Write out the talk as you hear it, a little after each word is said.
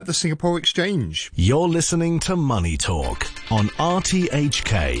The Singapore Exchange. You're listening to Money Talk on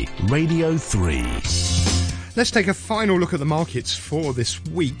RTHK Radio 3. Let's take a final look at the markets for this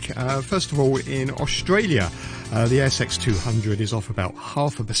week. First of all, in Australia, the ASX 200 is off about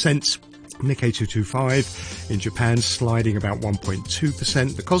 0.5%. Nikkei 225 in Japan sliding about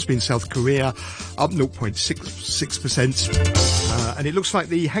 1.2%. The Kospi in South Korea up 0.66%. And it looks like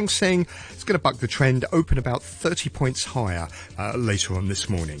the Hang Seng is going to buck the trend, open about 30 points higher later on this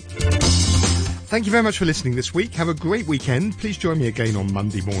morning. Thank you very much for listening this week. Have a great weekend. Please join me again on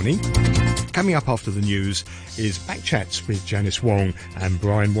Monday morning. Coming up after the news is Back Chats with Janice Wong and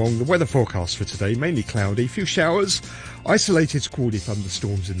Brian Wong. The weather forecast for today, mainly cloudy, few showers, isolated squally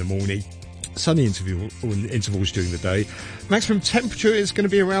thunderstorms in the morning. Sunny intervals during the day. Maximum temperature is going to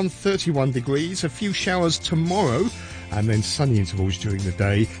be around 31 degrees. A few showers tomorrow and then sunny intervals during the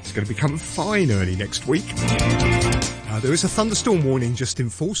day. It's going to become fine early next week. There is a thunderstorm warning just in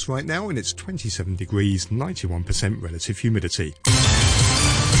force right now and it's 27 degrees, 91% relative humidity.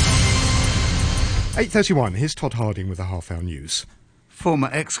 8:31, here's Todd Harding with the half-hour news. Former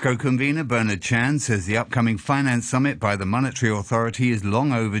EXCO convener Bernard Chan says the upcoming finance summit by the Monetary Authority is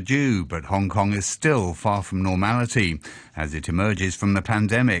long overdue, but Hong Kong is still far from normality as it emerges from the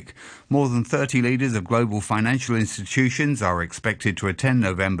pandemic. More than 30 leaders of global financial institutions are expected to attend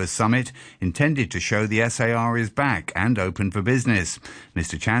November's summit, intended to show the SAR is back and open for business.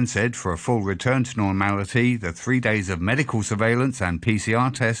 Mr. Chan said for a full return to normality, the 3 days of medical surveillance and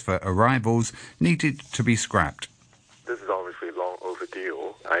PCR tests for arrivals needed to be scrapped. This is obviously long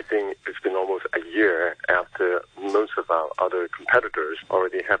overdue. I think it's been almost a year after most of our other competitors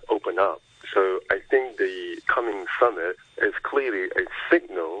already have opened up. So I think the coming summit is clearly a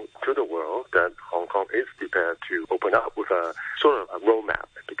signal to the world that Hong Kong is prepared to open up with a sort of a roadmap.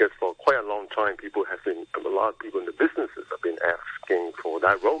 Because for quite a long time, a lot of people in the businesses have been asking for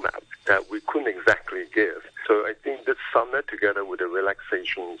that roadmap that we couldn't exactly give. So I think this summit, together with the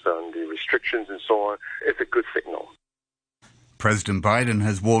relaxations on the restrictions and so on, is a good signal. President Biden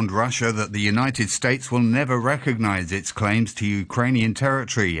has warned Russia that the United States will never recognize its claims to Ukrainian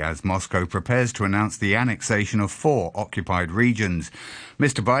territory as Moscow prepares to announce the annexation of 4 occupied regions.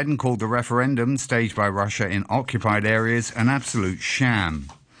 Mr. Biden called the referendum staged by Russia in occupied areas an absolute sham.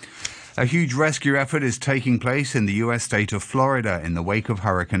 A huge rescue effort is taking place in the U.S. state of Florida in the wake of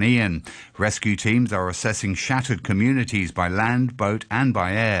Hurricane Ian. Rescue teams are assessing shattered communities by land, boat and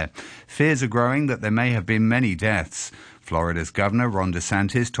by air. Fears are growing that there may have been many deaths. Florida's Governor Ron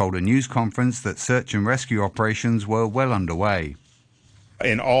DeSantis told a news conference that search and rescue operations were well underway.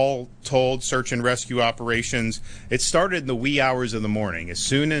 In all told, search and rescue operations, it started in the wee hours of the morning. As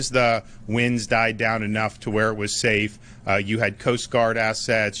soon as the winds died down enough to where it was safe, you had Coast Guard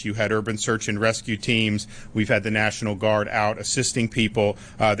assets, you had urban search and rescue teams. We've had the National Guard out assisting people.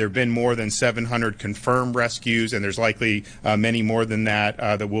 There have been more than 700 confirmed rescues, and there's likely many more than that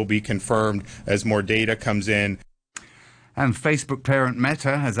that will be confirmed as more data comes in. And Facebook parent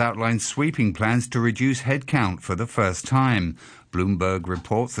Meta has outlined sweeping plans to reduce headcount for the first time. Bloomberg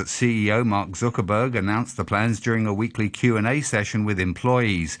reports that CEO Mark Zuckerberg announced the plans during a weekly Q&A session with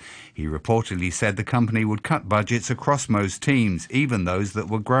employees. He reportedly said the company would cut budgets across most teams, even those that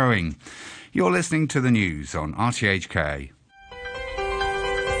were growing. You're listening to the news on RTHK.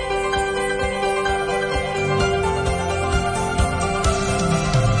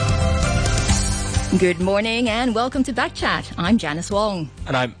 Good morning and welcome to Back Chat. I'm Janice Wong.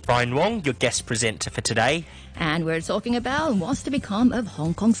 And I'm Brian Wong, your guest presenter for today. And we're talking about what's to become of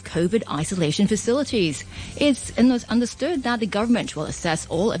Hong Kong's COVID isolation facilities. It's understood that the government will assess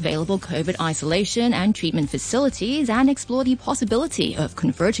all available COVID isolation and treatment facilities and explore the possibility of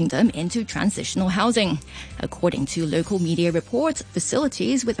converting them into transitional housing. According to local media reports,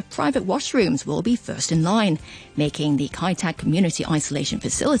 facilities with private washrooms will be first in line, making the Kai Tak Community Isolation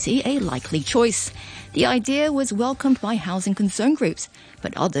Facility a likely choice. The idea was welcomed by housing concern groups,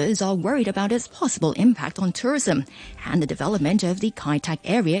 but others are worried about its possible impact on tourism and the development of the Kai Tak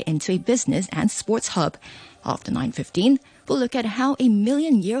area into a business and sports hub. After 9:15, we'll look at how a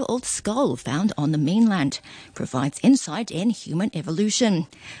million-year-old skull found on the mainland provides insight in human evolution.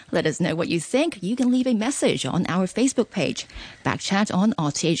 Let us know what you think. You can leave a message on our Facebook page, Backchat on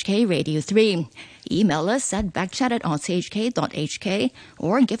RTHK Radio 3. Email us at backchat@rthk.hk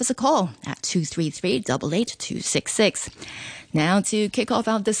or give us a call at 233-88266. Now, to kick off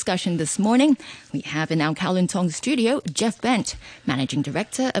our discussion this morning, we have in our Kowloon Tong studio Jeff Bent, Managing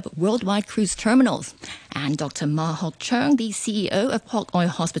Director of Worldwide Cruise Terminals, and Dr. Ma Hock Cheung, the CEO of Pok Oi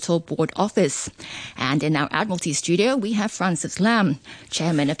Hospital Board Office. And in our Admiralty studio, we have Francis Lam,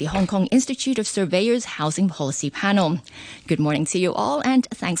 Chairman of the Hong Kong Institute of Surveyors Housing Policy Panel. Good morning to you all, and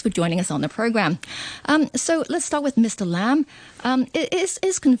thanks for joining us on the program. So let's start with Mr. Lam.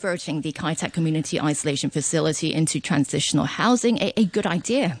 Is converting the Kai Tak Community Isolation Facility into transitional housing a good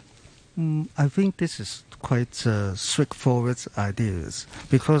idea? I think this is quite straightforward ideas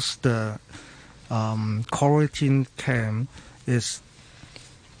because the quarantine camp is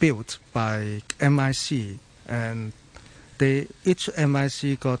built by MIC, and each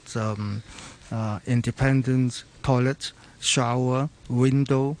MIC got independent toilet, shower,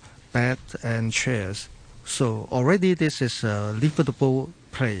 window, bed, and chairs. So already this is a livable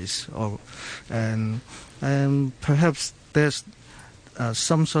place, and perhaps there's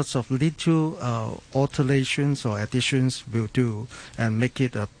some sorts of little alterations or additions will do and make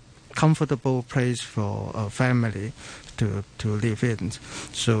it a comfortable place for a family to live in.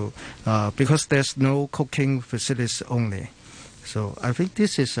 So because there's no cooking facilities only. So I think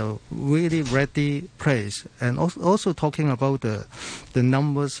this is a really ready place. And also talking about the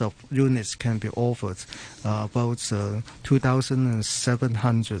numbers of units can be offered, about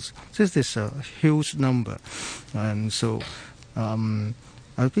 2,700. This is a huge number. And so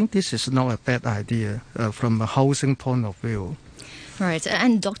I think this is not a bad idea from a housing point of view. Right.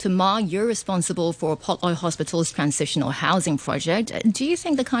 And Dr. Ma, you're responsible for Pok Oi Hospital's transitional housing project. Do you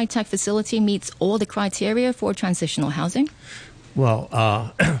think the Kai Tak facility meets all the criteria for transitional housing? Well,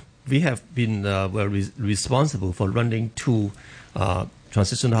 we have been responsible for running two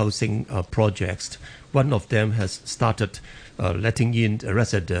transitional housing projects. One of them has started letting in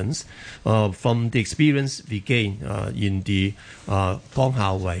residents. From the experience we gained in the Kong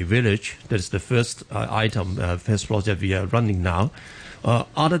Hao Wai village, that's the first first project we are running now.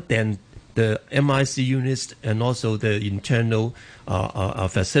 Other than the MIC units and also the internal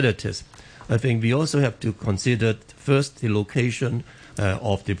facilities, I think we also have to consider first the location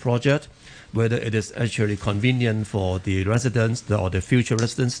of the project, whether it is actually convenient for the residents or the future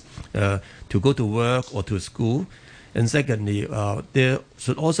residents to go to work or to school. And secondly, there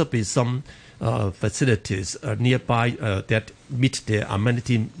should also be some facilities nearby that meet their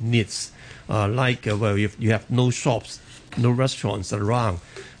amenity needs, like where if you have no shops, no restaurants around,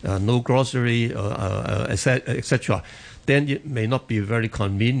 no grocery, etc., then it may not be very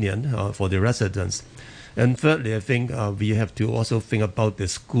convenient for the residents. And thirdly, I think we have to also think about the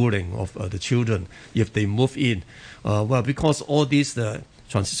schooling of the children if they move in. Well, because all these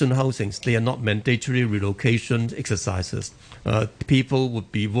transitional housings, they are not mandatory relocation exercises. People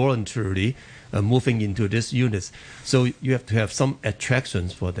would be voluntarily moving into these units. So you have to have some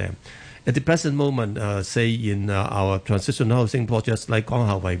attractions for them. At the present moment, say in our transitional housing projects like Kong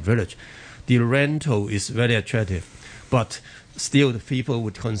Hao Wai Village, the rental is very attractive. But still, the people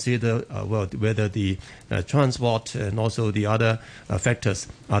would consider whether the transport and also the other factors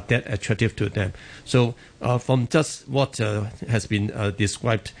are that attractive to them. So from just what has been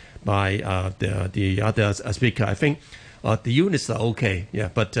described by the other speaker, I think the units are okay,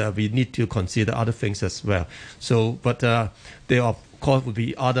 but we need to consider other things as well. So, but there of course would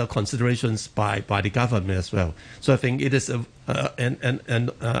be other considerations by the government as well. So I think it is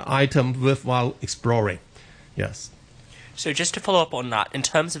an item worthwhile exploring. Yes. So just to follow up on that, in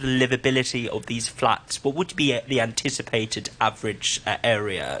terms of the livability of these flats, what would be the anticipated average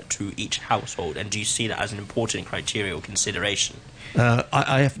area to each household? And do you see that as an important criteria or consideration?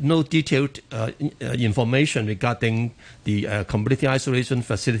 I have no detailed information regarding the community isolation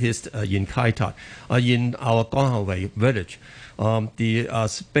facilities in Kai Tak. In our Kong Hao Wai village, the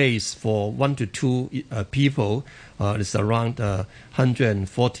space for 1 to 2 people is around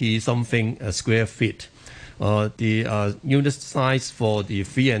 140 something square feet. The unit size for the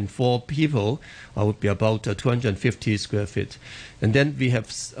 3 and 4 people would be about 250 square feet. And then we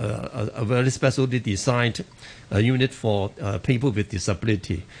have a very specially designed unit for people with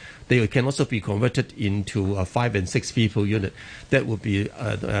disability. They can also be converted into a 5 and 6 people unit. That would be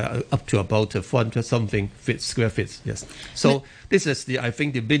up to about 400 something square feet. Yes. So this is I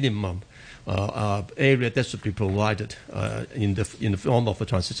think the minimum area that should be provided in the form of a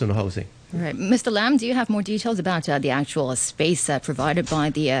transitional housing. Right. Mr. Lam, do you have more details about the actual space provided by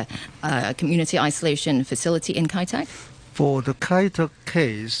the community isolation facility in Kai Tak? For the Kai Tak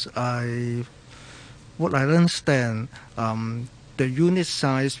case, what I understand, the unit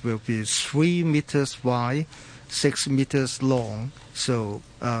size will be 3 meters wide, 6 meters long, so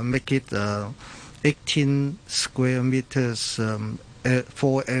make it 18 square meters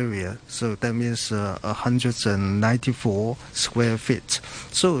floor area, so that means 194 square feet.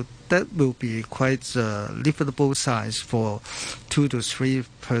 So that will be quite livable size for 2 to 3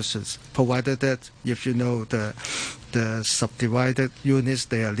 persons, provided that if you know the subdivided units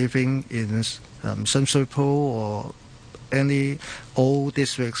they are living in Sun Shui Po or any old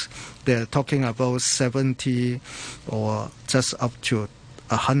districts, they're talking about 70 or just up to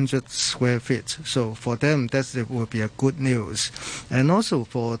 100 square feet. So for them, that will be a good news. And also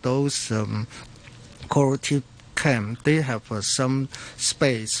for those quarantine camp, they have some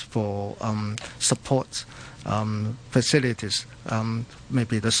space for support facilities,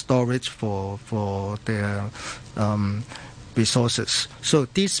 maybe the storage for their resources. So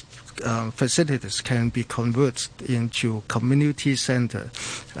these facilities can be converted into community center,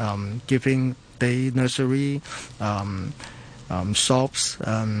 giving day nursery, shops,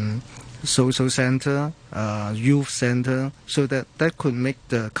 social center, youth center, so that could make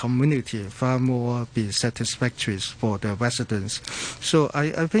the community far more be satisfactory for the residents. So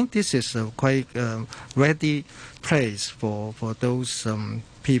I think this is a quite ready place for those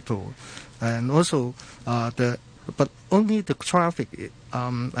people. And also but only the traffic,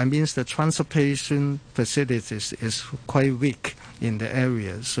 the transportation facilities is quite weak in the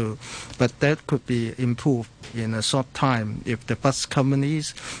area. So, but that could be improved in a short time if the bus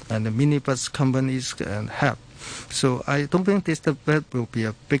companies and the minibus companies can help. So I don't think that will be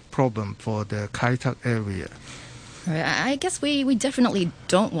a big problem for the Kai Tak area. I guess we definitely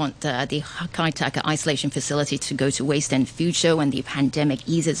don't want the Kai Tak isolation facility to go to waste in future when the pandemic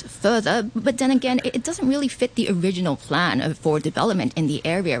eases further. But then again, it doesn't really fit the original plan for development in the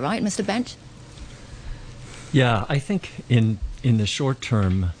area, right, Mr. Bent? Yeah, I think in the short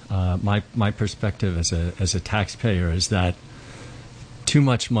term, my perspective as a taxpayer is that too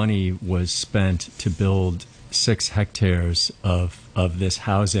much money was spent to build 6 hectares of this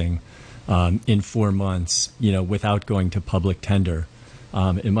housing in 4 months, without going to public tender.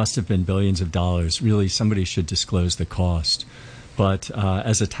 It must have been billions of dollars. Really, somebody should disclose the cost. But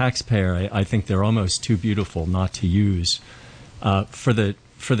as a taxpayer, I think they're almost too beautiful not to use for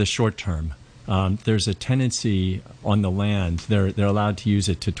the short term. There's a tendency on the land. They're allowed to use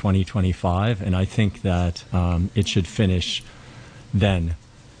it to 2025, and I think that it should finish then.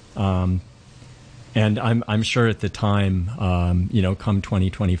 And I'm sure at the time, come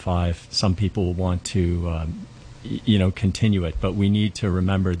 2025, some people will want to, continue it. But we need to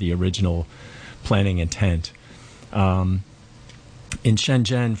remember the original planning intent. In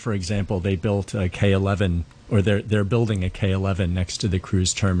Shenzhen, for example, they built a K11, or they're building a K11 next to the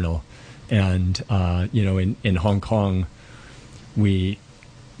cruise terminal. And, in Hong Kong, we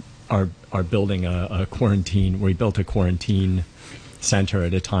are building a quarantine. We built a quarantine center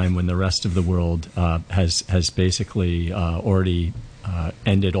at a time when the rest of the world has basically already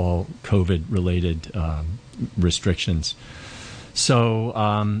ended all COVID-related restrictions.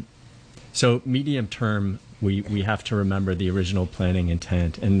 So medium term, we have to remember the original planning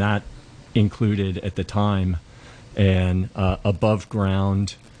intent, and that included at the time an above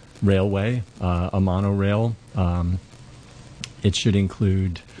ground railway, a monorail. It should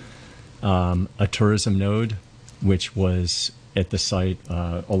include a tourism node, which was at the site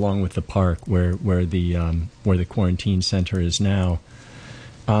along with the park where the quarantine center is now.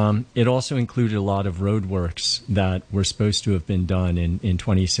 It also included a lot of roadworks that were supposed to have been done in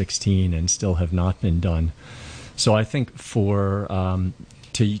 2016 and still have not been done. So I think for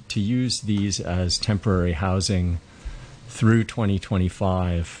to use these as temporary housing through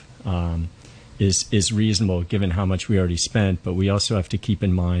 2025 is reasonable given how much we already spent. But we also have to keep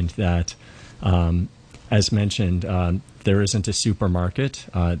in mind that, as mentioned, there isn't a supermarket.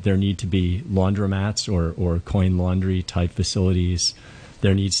 There need to be laundromats or coin laundry type facilities.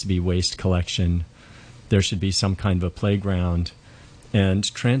 There needs to be waste collection. There should be some kind of a playground.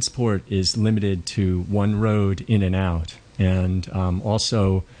 And transport is limited to one road in and out. And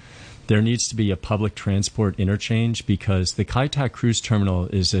also, there needs to be a public transport interchange because the Kai Tak Cruise Terminal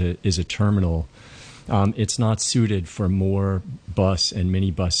is a terminal. It's not suited for more bus and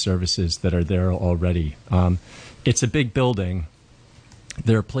minibus services that are there already. It's a big building.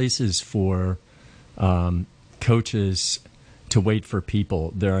 There are places for coaches to wait for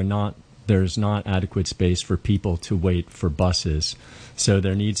people. There's not adequate space for people to wait for buses. So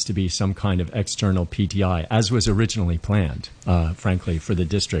there needs to be some kind of external PTI, as was originally planned, frankly, for the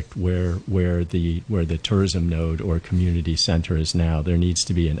district where the tourism node or community center is now. There needs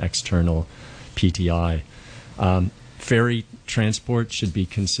to be an external PTI. Ferry transport should be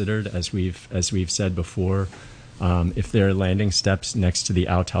considered, as we've said before. If there are landing steps next to the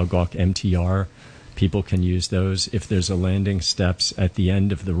Ao Tau Gok MTR, people can use those. If there's a landing steps at the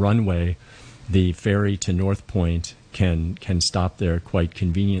end of the runway, the ferry to North Point can stop there quite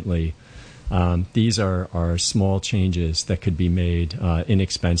conveniently. These are small changes that could be made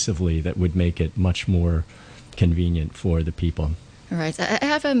inexpensively that would make it much more convenient for the people. All right. I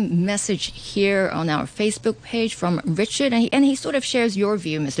have a message here on our Facebook page from Richard, and he sort of shares your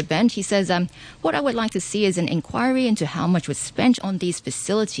view, Mr. Bent. He says, what I would like to see is an inquiry into how much was spent on these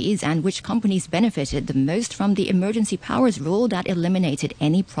facilities and which companies benefited the most from the emergency powers rule that eliminated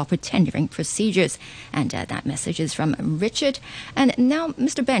any proper tendering procedures. And that message is from Richard. And now,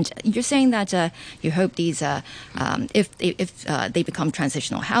 Mr. Bent, you're saying that you hope these, if they become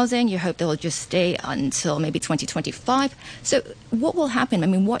transitional housing, you hope they'll just stay until maybe 2025. So what will happen? I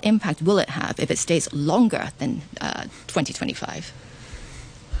mean, what impact will it have if it stays longer than 2025?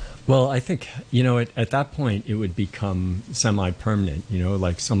 Well, I think, at that point, it would become semi-permanent,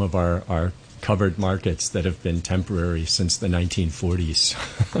 like some of our covered markets that have been temporary since the 1940s,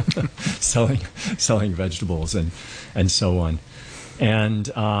 selling vegetables and so on. And,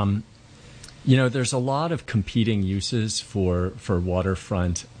 there's a lot of competing uses for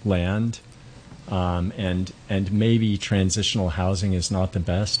waterfront land. And maybe transitional housing is not the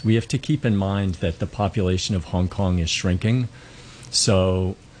best. We have to keep in mind that the population of Hong Kong is shrinking.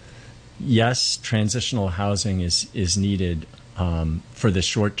 So, yes, transitional housing is needed for the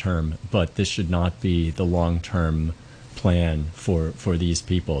short term, but this should not be the long-term plan for these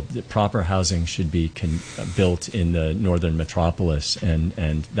people. The proper housing should be built in the northern metropolis,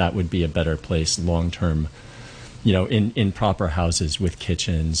 and that would be a better place long-term, in proper houses with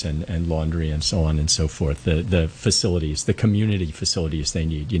kitchens and laundry and so on and so forth. The facilities, the community facilities they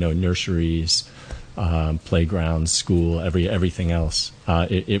need, nurseries, playgrounds, school, everything else.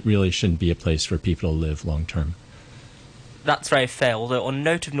 It really shouldn't be a place for people to live long term. That's very fair, although on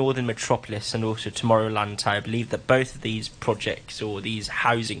note of Northern Metropolis and also Tomorrowland, I believe that both of these projects, or these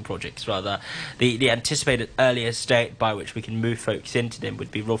housing projects rather, the anticipated earliest date by which we can move folks into them would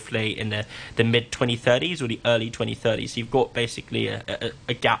be roughly in the mid-2030s or the early 2030s. So you've got basically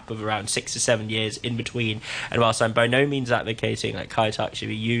a gap of around 6 to 7 years in between. And whilst I'm by no means advocating that Kai Tak should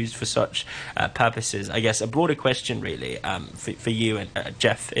be used for such purposes, I guess a broader question really for you and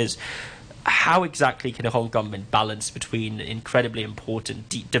Jeff is, how exactly can the Hong Kong government balance between incredibly important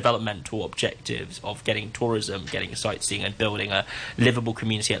developmental objectives of getting tourism, getting sightseeing and building a livable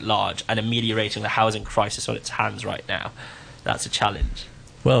community at large, and ameliorating the housing crisis on its hands right now? That's a challenge.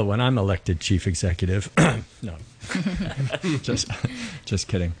 Well, when I'm elected chief executive, no, just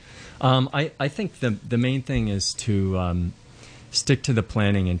kidding. I think the main thing is to stick to the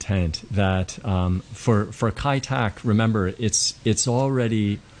planning intent that for Kai Tak, remember, it's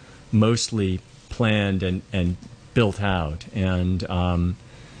already mostly planned and built out, and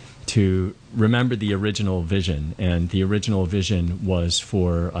to remember the original vision. And the original vision was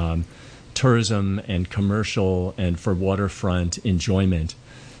for tourism and commercial and for waterfront enjoyment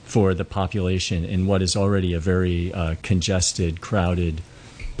for the population in what is already a very congested, crowded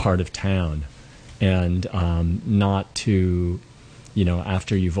part of town, and not to,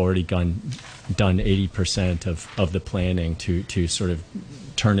 after you've already done 80% of the planning to sort of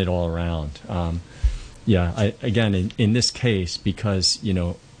turn it all around. Again, in this case, because,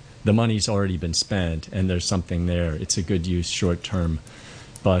 the money's already been spent and there's something there, it's a good use short term.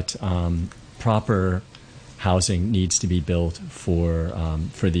 But proper housing needs to be built for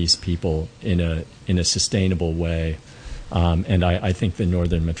these people in a sustainable way. And I think the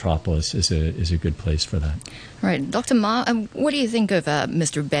northern metropolis is a good place for that. Right. Dr. Ma, what do you think of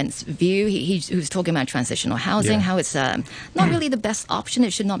Mr. Bent's view? He was talking about transitional housing, how it's not really the best option.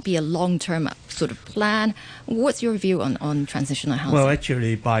 It should not be a long-term sort of plan. What's your view on transitional housing? Well,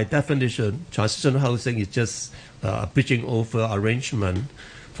 actually, by definition, transitional housing is just a bridging over arrangement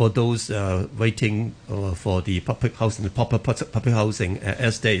for those waiting for the public housing, the proper public housing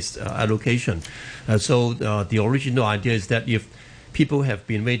estates allocation. So the original idea is that if people have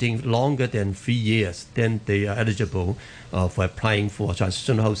been waiting longer than 3 years, then they are eligible for applying for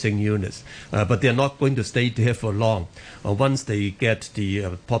transitional housing units. But they're not going to stay there for long. Once they get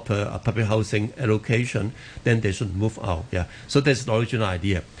the proper public housing allocation, then they should move out. So that's the original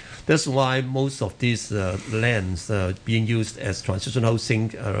idea. That's why most of these lands being used as transitional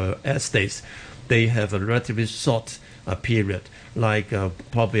housing estates, they have a relatively short period, like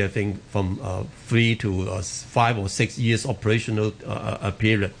probably I think from 3 to 5 or 6 years operational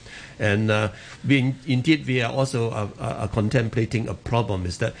period. And we are also contemplating a problem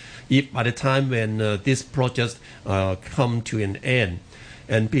is that if by the time when these projects come to an end,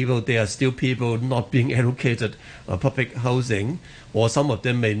 and there are still people not being allocated public housing, or some of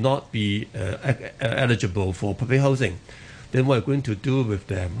them may not be eligible for public housing. Then what are we going to do with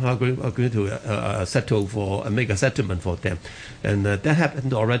them? How are we going to settle make a settlement for them? And that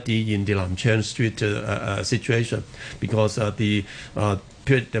happened already in the Lam Cheung Street situation, because the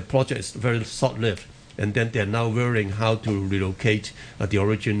project is very short-lived. And then they're now worrying how to relocate the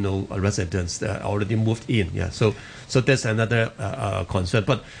original residents that already moved in. Yeah, so that's another concern.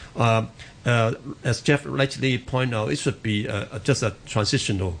 But as Jeff rightly pointed out, it should be just a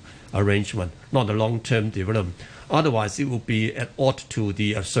transitional arrangement, not a long-term development. Otherwise, it will be at odds to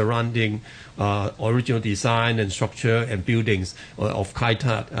the surrounding original design and structure and buildings of Kai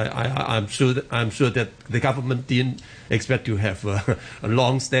Tak. I'm sure that the government didn't expect to have a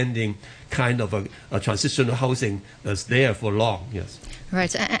long-standing kind of a transitional housing that's there for long. Yes.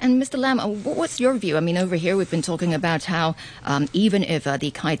 Right. And Mr. Lam, what's your view? I mean, over here we've been talking about how even if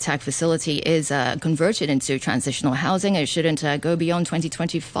the Kai Tak facility is converted into transitional housing, it shouldn't go beyond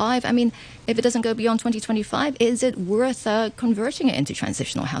 2025. I mean, if it doesn't go beyond 2025, is it worth converting it into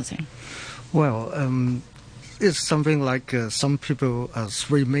transitional housing? Well, it's something like some people are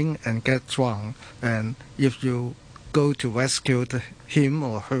swimming and get drowned, and if you go to rescue him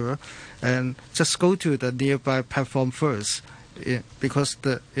or her, and just go to the nearby platform first, because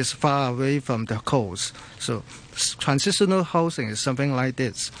it's far away from the coast. So transitional housing is something like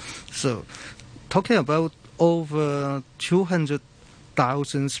this. So talking about over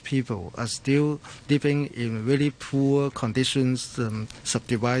 200,000 people are still living in really poor conditions,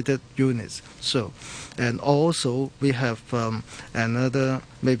 subdivided units. So, and also we have another,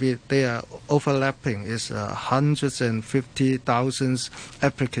 maybe they are overlapping, is 150,000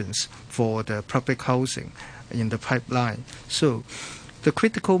 applicants for the public housing in the pipeline. So the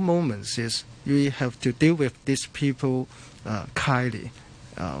critical moments is we have to deal with these people kindly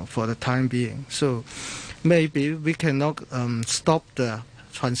for the time being. So maybe we cannot stop the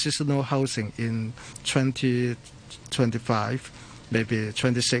transitional housing in 2025, maybe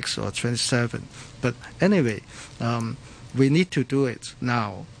 26 or 27. But anyway, we need to do it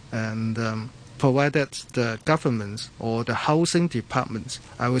now, and provided the governments or the housing departments,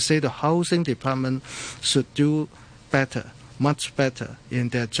 I would say the housing department should do better, much better in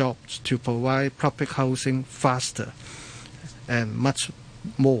their jobs to provide public housing faster and much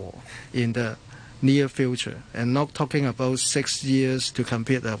more in the near future, and not talking about 6 years to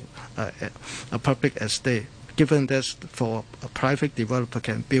complete a public estate, given that for a private developer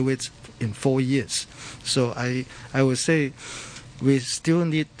can build it in 4 years. So I would say we still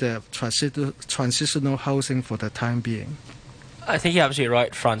need the transitional housing for the time being. I think you're absolutely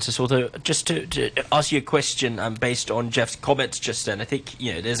right, Francis. Although, just to ask you a question based on Jeff's comments just then, I think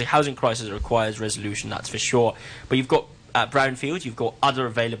there's a housing crisis that requires resolution, that's for sure. But you've got brownfield, you've got other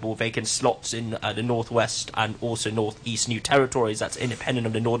available vacant slots in the northwest and also northeast New Territories that's independent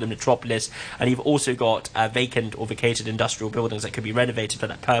of the northern metropolis, and you've also got vacant or vacated industrial buildings that could be renovated for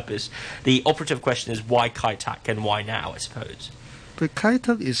that purpose. The operative question is why Kai Tak and why now, I suppose? But Kai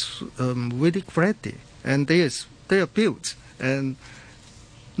Tak is really ready, and they are built and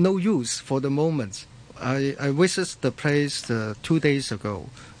no use for the moment. I visited the place 2 days ago,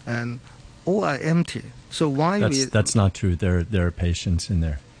 and all are empty. So why that's not true. There are patients in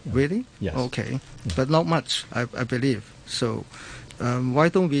there. Really? Yes. Okay, but not much, I believe. So why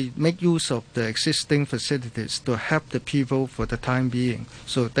don't we make use of the existing facilities to help the people for the time being?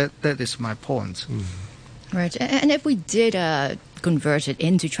 So that is my point. Right. And if we did convert it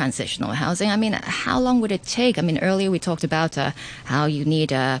into transitional housing, I mean, how long would it take? I mean, earlier we talked about how you need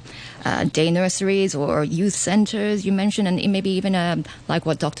day nurseries or youth centers, you mentioned, and maybe even like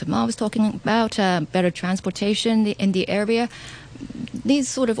what Dr. Ma was talking about, better transportation in the area. These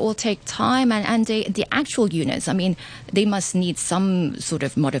sort of all take time, and the actual units, I mean, they must need some sort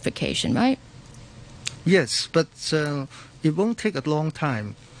of modification, right? Yes, but it won't take a long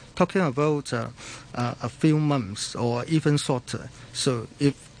time. Talking about a few months or even shorter. So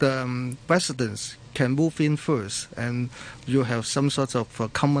if the residents can move in first, and you have some sort of a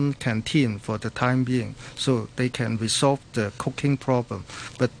common canteen for the time being, so they can resolve the cooking problem.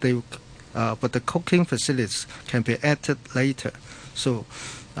 But the cooking facilities can be added later. So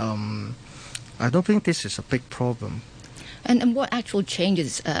I don't think this is a big problem. And what actual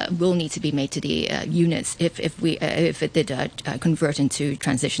changes will need to be made to the units if it did convert into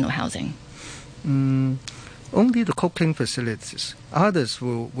transitional housing? Only the cooking facilities. Others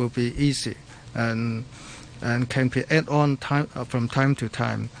will be easy and can be added on from time to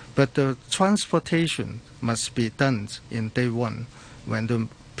time. But the transportation must be done in day one when the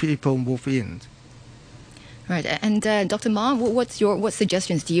people move in. Right. And Dr. Ma, what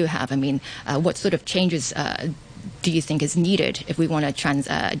suggestions do you have? I mean, what sort of changes do you think is needed if we want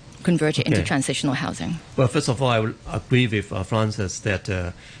to convert it into transitional housing? Well, first of all, I will agree with Francis that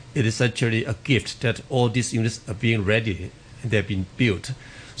it is actually a gift that all these units are being ready and they've been built,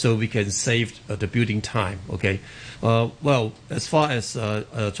 so we can save the building time. Okay. Well, as far as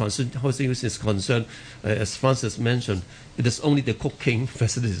transitional housing is concerned, as Francis mentioned, it is only the cooking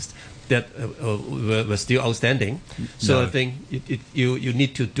facilities that were still outstanding. So no. I think you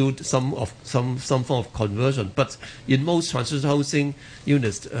need to do some form of conversion. But in most transitional housing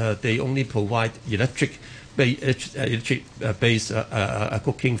units, they only provide electric-based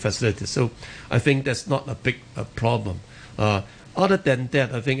cooking facilities. So I think that's not a big problem. Other than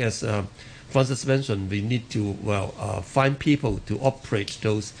that, I think as Francis mentioned, we need to find people to operate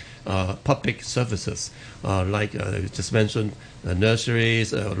those public services, like just mentioned,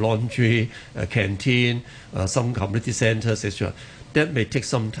 nurseries, laundry, canteen, some community centers, etc. That may take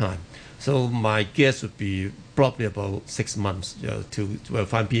some time. So my guess would be probably about 6 months to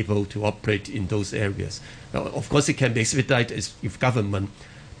find people to operate in those areas. Of course, it can be expedited if government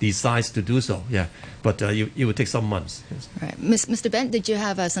decides to do so. Yeah, but it will take some months. Yes. Right, Mr. Bent, did you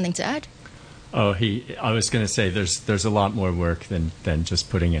have something to add? Oh, I was going to say there's a lot more work than just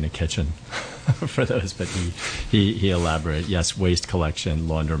putting in a kitchen for those, but he elaborated. Yes, waste collection,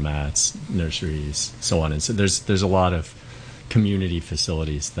 laundromats, nurseries, so on, and so there's a lot of community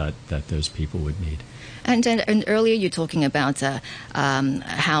facilities that those people would need. And earlier you're talking about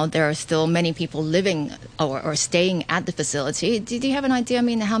how there are still many people living or staying at the facility. Do you have an idea? I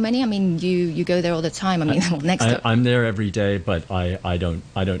mean, how many? I mean, you go there all the time. I mean, I'm there every day, but I don't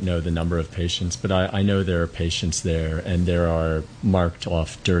know the number of patients. But I know there are patients there, and there are marked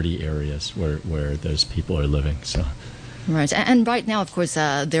off dirty areas where those people are living. So. Right, and right now, of course,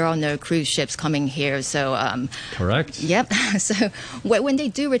 there are no cruise ships coming here, so... Correct. Yep, so when they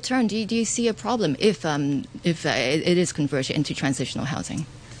do return, do you see a problem if it is converted into transitional housing?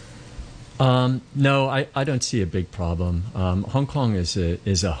 No, I don't see a big problem. Hong Kong is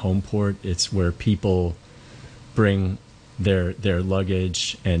a home port. It's where people bring their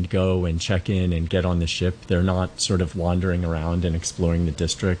luggage and go and check in and get on the ship. They're not sort of wandering around and exploring the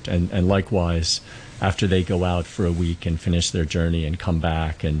district, and likewise, after they go out for a week and finish their journey and come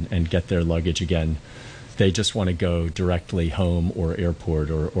back and get their luggage again, they just want to go directly home or airport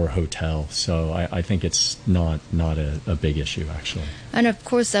or hotel. So I think it's not a big issue, actually. And of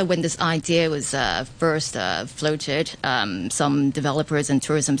course, when this idea was first floated, some developers and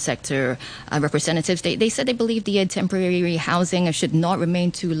tourism sector representatives, they said they believe the temporary housing should not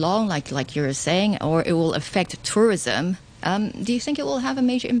remain too long, like you were saying, or it will affect tourism. Do you think it will have a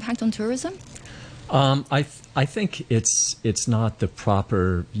major impact on tourism? I think it's not the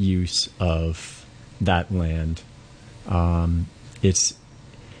proper use of that land. It's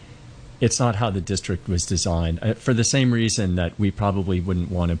not how the district was designed. For the same reason that we probably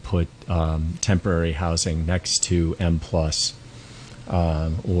wouldn't want to put temporary housing next to M+,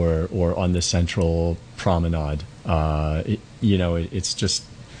 or on the central promenade. It's just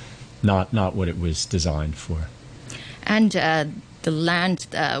not what it was designed for. And the land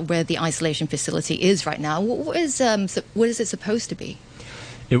where the isolation facility is right now, what is it supposed to be?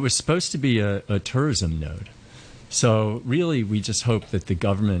 It was supposed to be a tourism node. So really, we just hope that the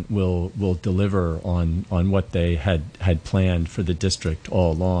government will deliver on what they had planned for the district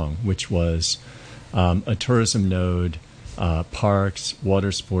all along, which was a tourism node, parks,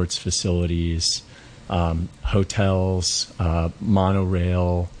 water sports facilities, hotels,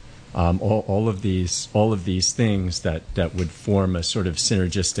 monorail, all of these things that would form a sort of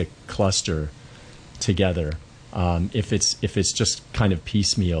synergistic cluster together. If it's just kind of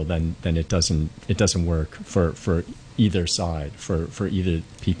piecemeal, then it doesn't work for either side, for either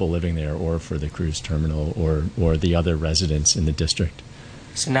people living there or for the cruise terminal or the other residents in the district.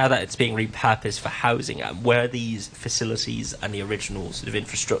 So now that it's being repurposed for housing, where are these facilities and the original sort of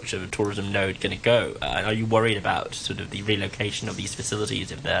infrastructure of a tourism node going to go? Are you worried about sort of the relocation of these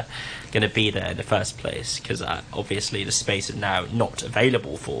facilities if they're going to be there in the first place? Because obviously the space is now not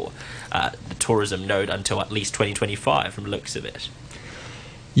available for the tourism node until at least 2025 from the looks of it.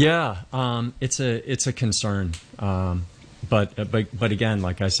 Yeah, it's a concern. But again,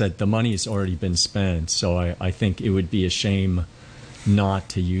 like I said, the money's already been spent, so I think it would be a shame not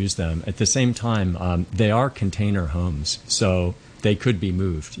to use them. At the same time, they are container homes, so they could be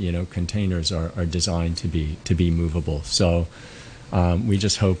moved. Containers are designed to be movable. So we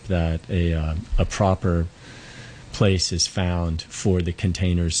just hope that a proper place is found for the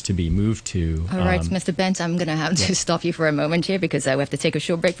containers to be moved to. All right, Mr. Bent, I'm going to have to stop you for a moment here because we have to take a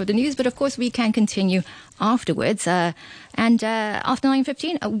short break for the news. But of course, we can continue afterwards. And after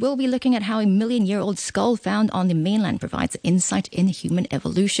 9:15, we'll be looking at how a million-year-old skull found on the mainland provides insight in human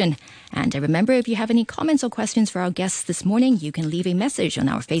evolution. And remember, if you have any comments or questions for our guests this morning, you can leave a message on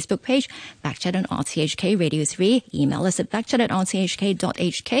our Facebook page, Backchat on RTHK Radio 3. Email us at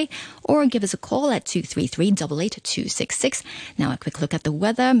backchat@rthk.hk or give us a call at 233-88266. Now a quick look at the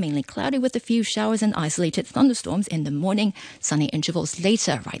weather. Mainly cloudy with a few showers and isolated thunderstorms in the morning. Sunny intervals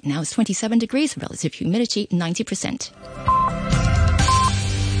later. Right now it's 27 degrees. Relative humidity 90%.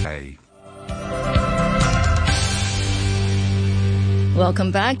 Hey.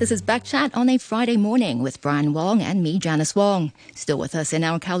 Welcome back. This is Backchat on a Friday morning with Brian Wong and me, Janice Wong. Still with us in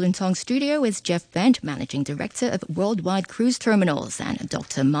our Kowloon Tong studio is Jeff Bent, Managing Director of Worldwide Cruise Terminals, and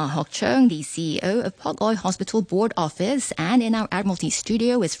Dr. Ma Hock Cheung, the CEO of Pok Oi Hospital Board Office. And in our Admiralty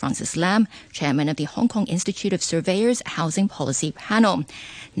studio is Francis Lam, Chairman of the Hong Kong Institute of Surveyors Housing Policy Panel.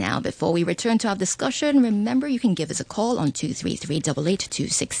 Now, before we return to our discussion, remember you can give us a call on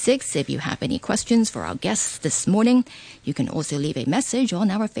 233-88266 if you have any questions for our guests this morning. You can also leave a message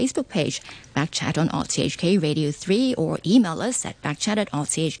on our Facebook page, Backchat on RTHK Radio 3, or email us at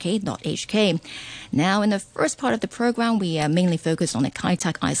backchat@rthk.hk. Now, in the first part of the program, we mainly focused on the Kai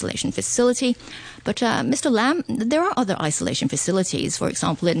Tak isolation facility. But Mr. Lam, there are other isolation facilities, for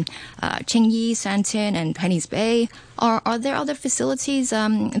example, in Cheung, Shantin, and Penny's Bay. Are there other facilities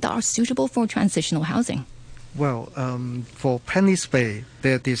that are suitable for transitional housing? Well, for Penny's Bay,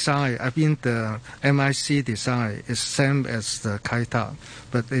 their design, the MIC design is same as the Kai Tak,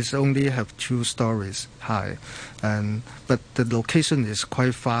 but it's only have 2 stories high, but the location is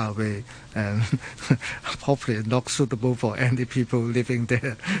quite far away and probably not suitable for any people living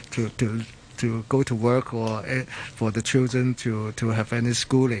there to go to work or for the children to have any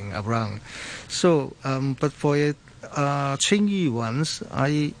schooling around. So, but for it, Cheung ones,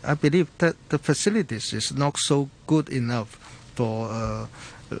 I believe that the facilities is not so good enough for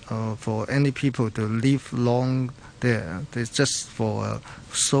any people to live long there. It's just for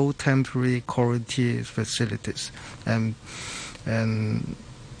so temporary quarantine facilities and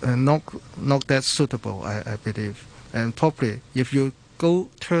not that suitable, I believe. And probably if you go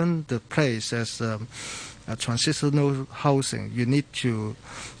turn the place as a transitional housing, you need to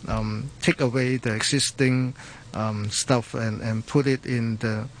take away the existing stuff and put it in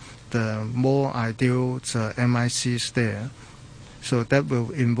the more ideal MICs there. So that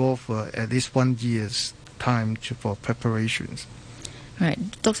will involve at least 1 year's time for preparations. All right,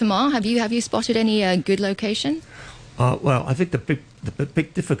 Dr. Ma, have you spotted any good location? Well, I think the big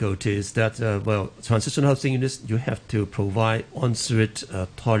difficulty is that transitional housing units, you have to provide ensuite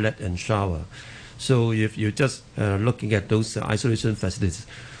toilet and shower. So if you're just looking at those isolation facilities,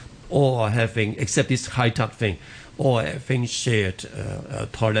 or having, except this Kai Tak thing, or having shared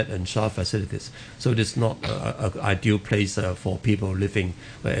toilet and shower facilities. So it's not an ideal place for people living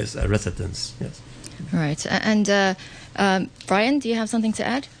as residents. Yes. All right. And Brian, do you have something to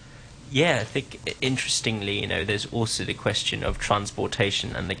add? Yeah, I think interestingly, there's also the question of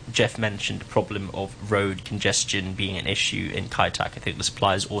transportation, and Jeff mentioned the problem of road congestion being an issue in Kai Tak. I think this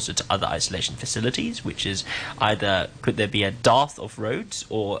applies also to other isolation facilities, which is either could there be a dearth of roads,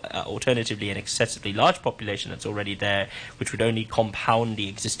 or alternatively an excessively large population that's already there, which would only compound the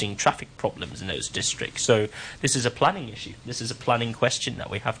existing traffic problems in those districts. So this is a planning issue. This is a planning question that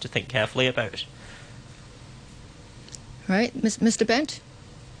we have to think carefully about. All right, Mr. Bent?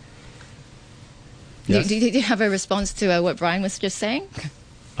 Yes. Do you have a response to what Brian was just saying?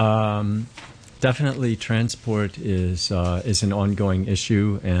 Definitely, transport is an ongoing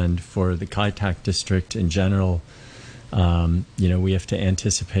issue, and for the Kai Tak district in general, we have to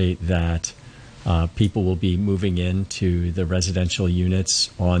anticipate that people will be moving into the residential units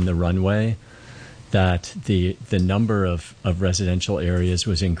on the runway. That the number of residential areas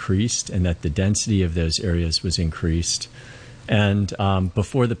was increased, and that the density of those areas was increased. And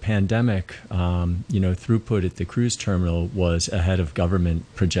before the pandemic, throughput at the cruise terminal was ahead of government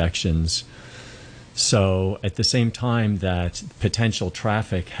projections. So at the same time that potential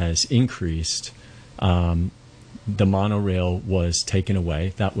traffic has increased, the monorail was taken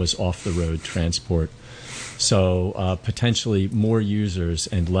away. That was off-the-road transport. So potentially more users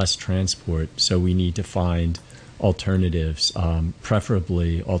and less transport. So we need to find alternatives,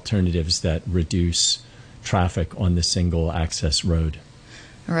 preferably alternatives that reduce traffic on the single access road.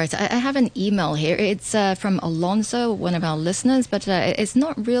 All right, I have an email here. It's from Alonso, one of our listeners, but it's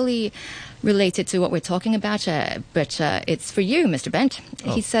not really related to what we're talking about, but it's for you, Mr. Bent.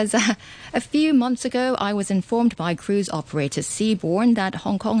 He says, a few months ago, I was informed by cruise operator Seabourn that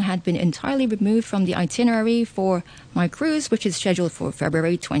Hong Kong had been entirely removed from the itinerary for my cruise, which is scheduled for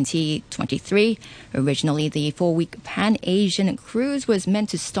February 2023. Originally, the 4-week Pan-Asian cruise was meant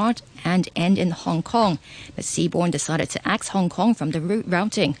to start and end in Hong Kong, but Seabourn decided to axe Hong Kong from the route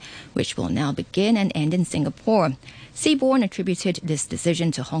routing, which will now begin and end in Singapore. Seabourn attributed this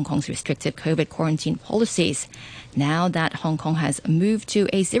decision to Hong Kong's restrictive COVID quarantine policies. Now that Hong Kong has moved to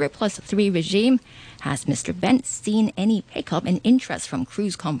a 0+3 regime, has Mr. Bent seen any pickup in interest from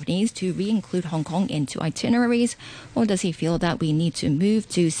cruise companies to re-include Hong Kong into itineraries, or does he feel that we need to move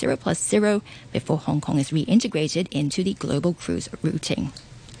to 0+0 before Hong Kong is reintegrated into the global cruise routing?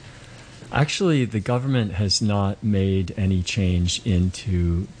 Actually, the government has not made any change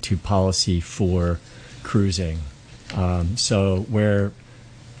to policy for cruising. So where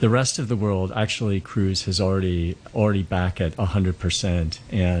the rest of the world, actually cruise is already back at 100%,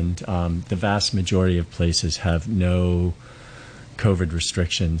 and the vast majority of places have no COVID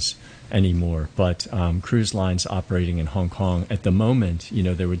restrictions anymore. But cruise lines operating in Hong Kong at the moment,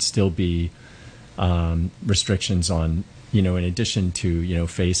 there would still be restrictions on, in addition to,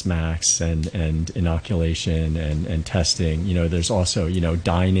 face masks and inoculation and testing, there's also,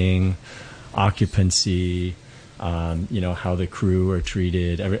 dining, occupancy, how the crew are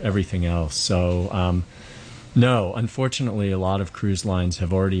treated, everything else. So, no, unfortunately, a lot of cruise lines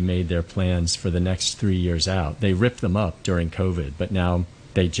have already made their plans for the next 3 years out. They ripped them up during COVID, but now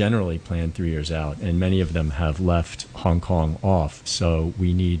they generally plan 3 years out, and many of them have left Hong Kong off. So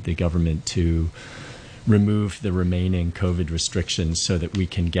we need the government to remove the remaining COVID restrictions so that we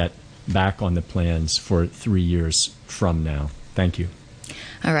can get back on the plans for 3 years from now. Thank you.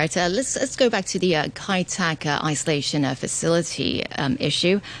 All right, let's go back to the Kai Tak isolation facility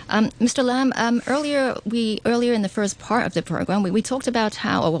issue. Mr. Lam, earlier in the first part of the program, we talked about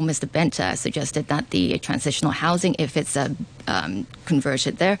how, Mr. Bent suggested that the transitional housing, if it's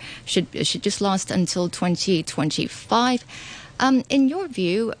converted there, should just last until 2025. In your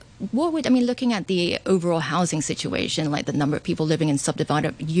view, looking at the overall housing situation, like the number of people living in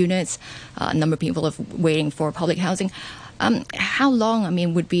subdivided units, number of people waiting for public housing, how long,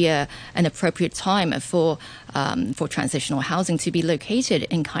 would be an appropriate time for transitional housing to be located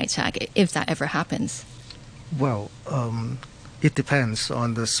in Kai Tak, if that ever happens? Well, it depends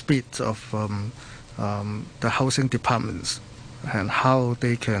on the speed of the housing departments and how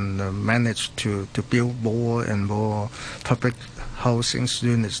they can manage to build more and more public housing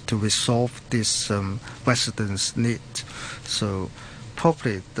units to resolve this residents' need. So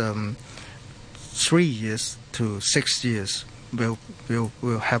probably 3 years to 6 years will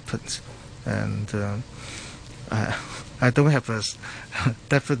happen, and I don't have a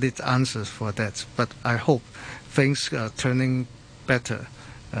definite answer for that, but I hope things are turning better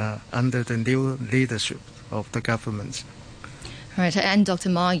under the new leadership of the government. All right, and Dr.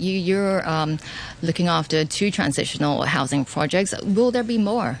 Ma, you're looking after 2 transitional housing projects. Will there be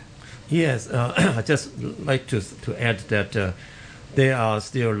more? Yes, I just like to add that there are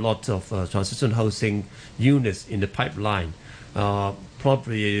still lots of transitional housing units in the pipeline.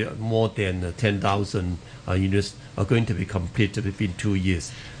 Probably more than 10,000 units are going to be completed within 2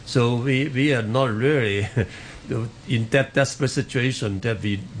 years. So we are not really in that desperate situation that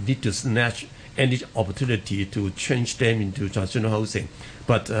we need to snatch any opportunity to change them into transitional housing.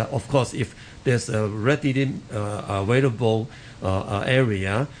 But of course, if there's a readily available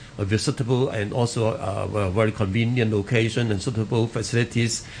area, with suitable and also a very convenient location and suitable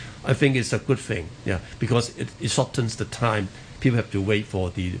facilities, I think it's a good thing. Yeah, because it shortens the time people have to wait for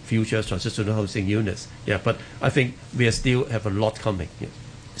the future transitional housing units. Yeah, but I think we still have a lot coming. Yeah.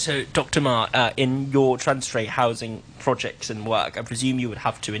 So, Dr. Ma, in your transfer housing projects and work, I presume you would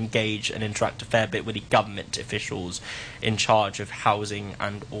have to engage and interact a fair bit with the government officials in charge of housing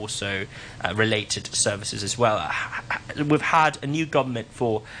and also related services as well. We've had a new government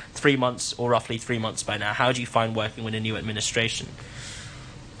for 3 months, or roughly 3 months by now. How do you find working with a new administration?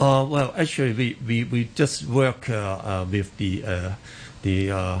 Well, actually, we just work with the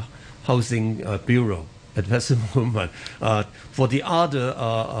Housing Bureau at the present moment. For the other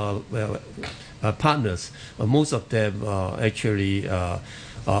partners, most of them are actually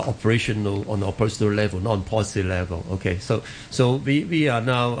operational on the operational level, not on policy level. Okay, so we are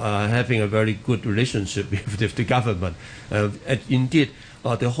now having a very good relationship with the government. And indeed,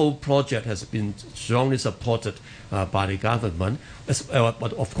 the whole project has been strongly supported by the government.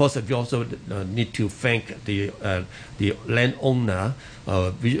 But of course, we also need to thank the landowner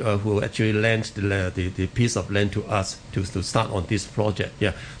who actually lent the piece of land to us to start on this project.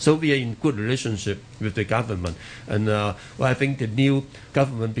 Yeah, so we are in good relationship with the government, and I think the new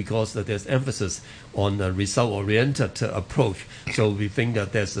government, because there's emphasis on a result-oriented approach, so we think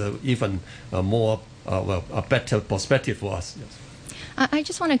that there's even more a better perspective for us. Yes. I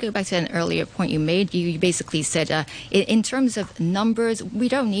just want to go back to an earlier point you made. You basically said, in terms of numbers, we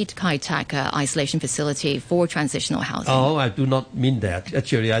don't need Kai Tak isolation facility for transitional housing. Oh, I do not mean that.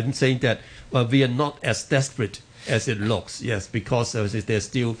 Actually, I'm saying that we are not as desperate as it looks. Yes, because there's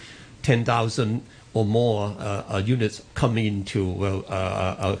still 10,000 or more units coming into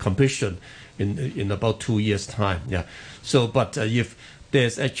completion in about 2 years' time. Yeah. So, but if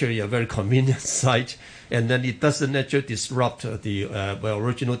there's actually a very convenient site, and then it doesn't actually disrupt the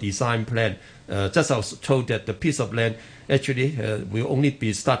original design plan. Just I was told that the piece of land actually will only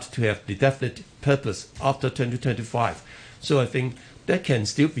be start to have the definite purpose after 2025. So I think that can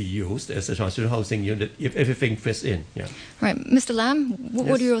still be used as a transitional housing unit if everything fits in. Yeah. Right. Mr. Lam,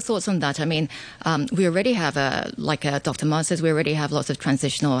 what are your thoughts on that? I mean, we already have, like Dr. Ma says, we already have lots of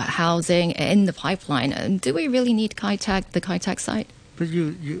transitional housing in the pipeline. Do we really need the Kai Tak site? But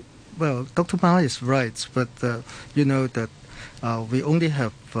well, Dr. Ma is right, but you know that we only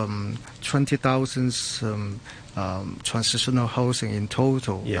have 20,000 transitional housing in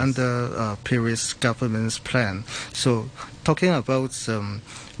total under previous government's plan. So talking about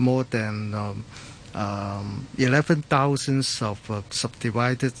more than 11,000 of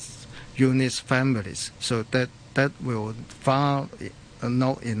subdivided units families. So that will far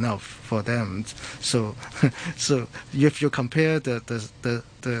not enough for them. So if you compare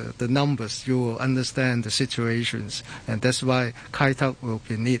the numbers, you will understand the situations, and that's why Kai Tak will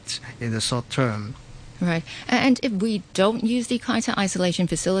be needed in the short term. Right. And if we don't use the Kai Tak isolation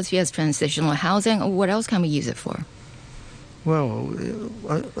facility as transitional housing, what else can we use it for? Well,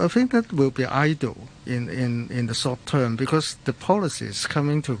 I think that will be idle in the short term, because the policy is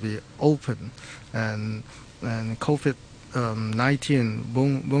coming to be open, and COVID-19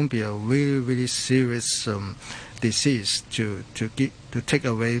 won't be a really, really serious disease to take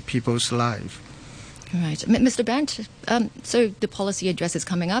away people's life. Right, Mr. Brandt. So the policy address is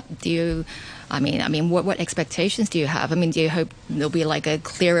coming up. What expectations do you have? I mean, do you hope there'll be like a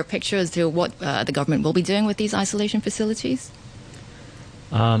clearer picture as to what the government will be doing with these isolation facilities?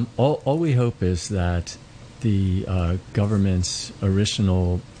 All we hope is that the government's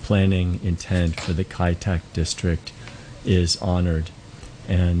original planning intent for the Kai Tak district is honored,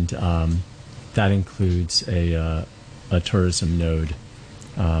 and that includes a tourism node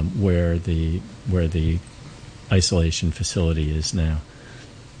where the isolation facility is now.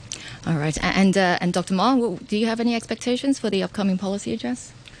 All right, and Dr. Ma, do you have any expectations for the upcoming policy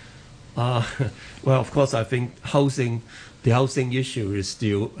address? Well, of course, I think the housing issue is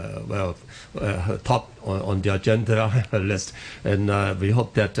still top on the agenda list, and we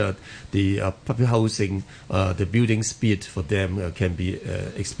hope that the public housing, the building speed for them can be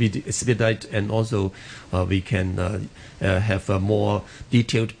expedited, and also we can have a more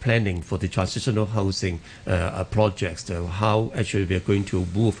detailed planning for the transitional housing projects, how actually we are going to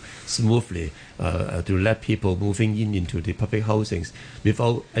move smoothly to let people moving into the public housings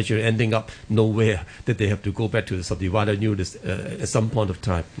without actually ending up nowhere, that they have to go back to the subdivided units at some point of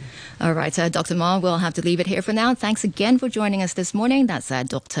time. All right, Dr. Ma, we'll have to leave it here for now. Thanks again for joining us this morning. That's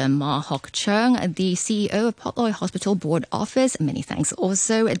Dr. Ma Hock Cheung, the CEO of Pot-Loi Hospital Board Office. Many thanks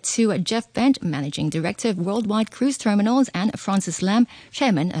also to Jeff Bent, Managing Director of Worldwide Cruise Terminals, and Francis Lam,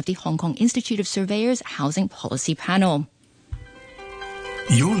 Chairman of the Hong Kong Institute of Surveyors Housing Policy Panel.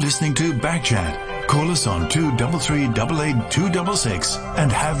 You're listening to Backchat. Call us on 233 88 266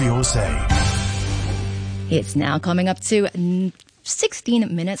 and have your say. It's now coming up to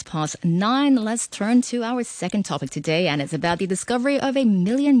 16 minutes past 9. Let's turn to our second topic today, and it's about the discovery of a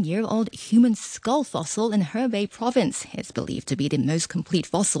million-year-old human skull fossil in Hebei province. It's believed to be the most complete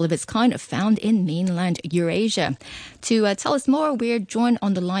fossil of its kind found in mainland Eurasia. To tell us more, we're joined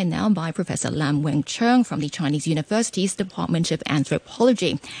on the line now by Professor Lam Wing Cheung from the Chinese University's Department of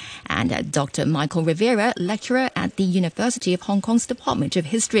Anthropology, and Dr. Michael Rivera, lecturer at the University of Hong Kong's Department of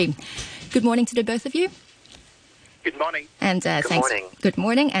History. Good morning to the both of you. Good morning. And Good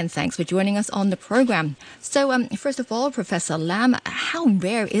morning, and thanks for joining us on the program. So, first of all, Professor Lam, how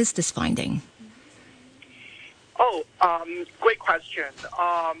rare is this finding? Great question.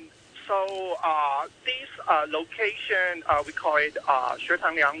 This location, we call it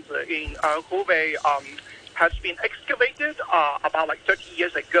Shetang Liangzi in Hubei, has been excavated about like 30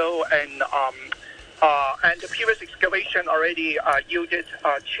 years ago, and the previous excavation already yielded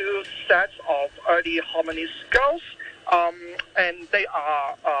 2 sets of early hominid skulls, and they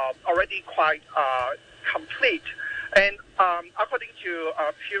are already quite complete. And according to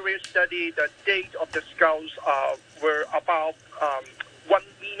a previous study, the date of the skulls were about 1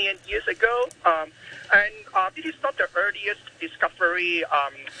 million years ago. And this is not the earliest discovery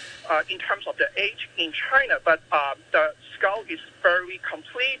in terms of the age in China, but the skull is very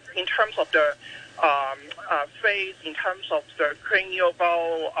complete in terms of the face, in terms of the cranial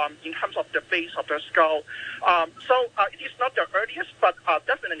bow, in terms of the base of the skull. So it is not the earliest, but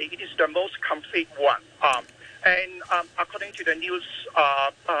definitely it is the most complete one. And according to the news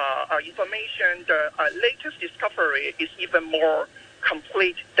information, the latest discovery is even more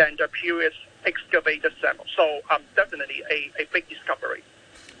complete than the previous excavated sample. So definitely a big discovery.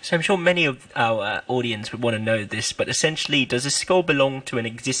 So I'm sure many of our audience would want to know this, but essentially, does the skull belong to an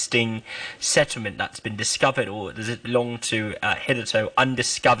existing settlement that's been discovered, or does it belong to a hitherto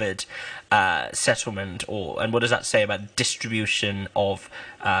undiscovered settlement? And what does that say about the distribution of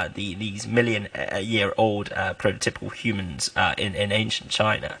these million-year-old prototypical humans in ancient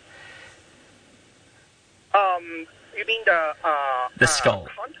China? You mean the skull?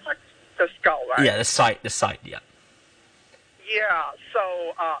 The skull, right? Yeah, the site. Yeah. Yeah, so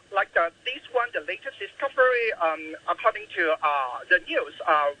like this one, the latest discovery, according to the news,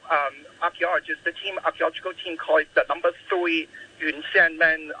 archaeologists, the archaeological team called it the number 3 Yun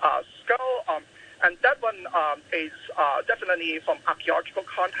Xianmen skull, and that one is definitely from archaeological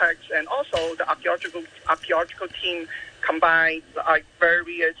context, and also the archaeological team combined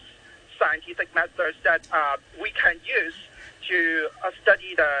various scientific methods that we can use to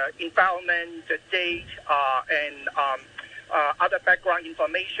study the environment, the date, and other background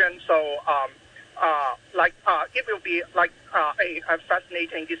information. So, it will be like a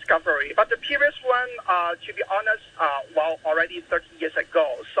fascinating discovery. But the previous one, to be honest, already 30 years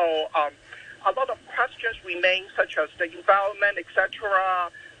ago. So, a lot of questions remain, such as the environment, etc.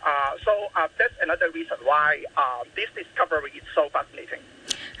 So that's another reason why this discovery is so fascinating.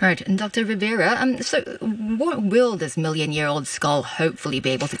 All right, and Dr. Rivera, so what will this million-year-old skull hopefully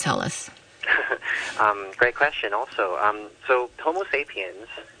be able to tell us? Great question also. So Homo sapiens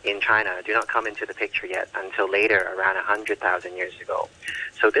in China do not come into the picture yet until later, around 100,000 years ago.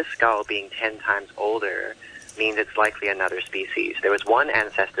 So this skull being 10 times older means it's likely another species. There was one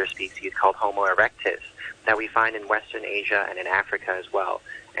ancestor species called Homo erectus that we find in Western Asia and in Africa as well.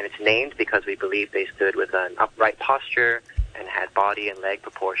 And it's named because we believe they stood with an upright posture and had body and leg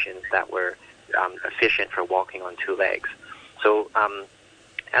proportions that were efficient for walking on 2 legs. So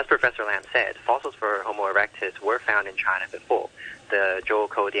as Professor Lam said, fossils for Homo erectus were found in China before. The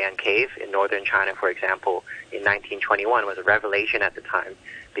Zhoukoudian cave in northern China, for example, in 1921 was a revelation at the time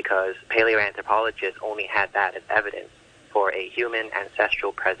because paleoanthropologists only had that as evidence for a human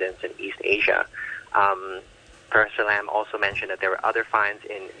ancestral presence in East Asia. Professor Lam also mentioned that there were other finds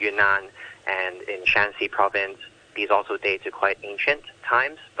in Yunnan and in Shanxi province. These also date to quite ancient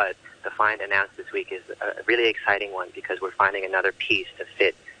times, but the find announced this week is a really exciting one because we're finding another piece to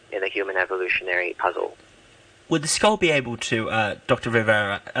fit in the human evolutionary puzzle. Would the skull be able to, Dr.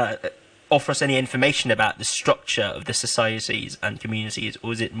 Rivera, offer us any information about the structure of the societies and communities,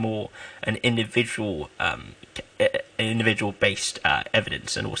 or is it more an individual-based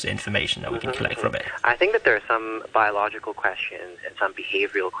evidence and also information that we can collect from it? I think that there are some biological questions and some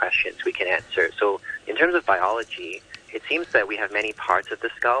behavioral questions we can answer. So in terms of biology, it seems that we have many parts of the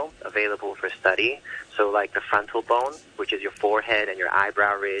skull available for study. So like the frontal bone, which is your forehead and your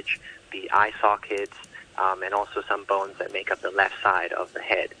eyebrow ridge, the eye sockets, and also some bones that make up the left side of the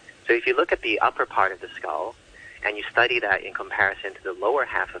head. So if you look at the upper part of the skull and you study that in comparison to the lower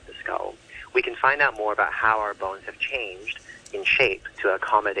half of the skull, we can find out more about how our bones have changed in shape to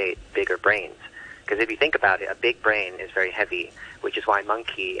accommodate bigger brains. Because if you think about it, a big brain is very heavy, which is why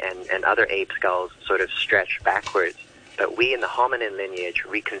monkey and other ape skulls sort of stretch backwards. But we in the hominin lineage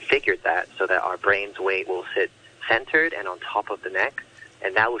reconfigured that so that our brain's weight will sit centered and on top of the neck,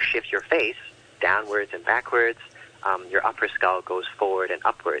 and that will shift your face downwards and backwards. Your upper skull goes forward and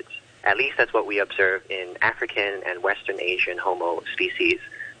upwards. At least that's what we observe in African and Western Asian Homo species.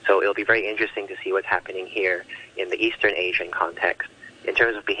 So it'll be very interesting to see what's happening here in the Eastern Asian context. In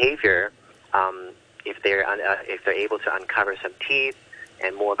terms of behavior, if they're able to uncover some teeth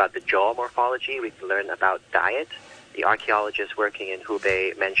and more about the jaw morphology, we can learn about diet. The archaeologists working in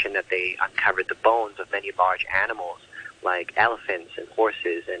Hubei mentioned that they uncovered the bones of many large animals like elephants and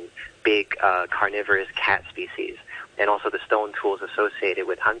horses and big carnivorous cat species, and also the stone tools associated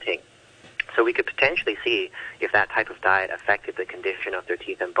with hunting. So we could potentially see if that type of diet affected the condition of their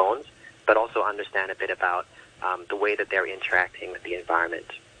teeth and bones, but also understand a bit about the way that they're interacting with the environment.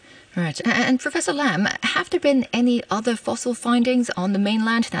 Right. And Professor Lam, have there been any other fossil findings on the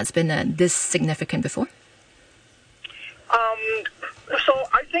mainland that's been this significant before? So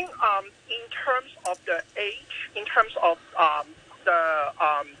I think in terms of the age, in terms of the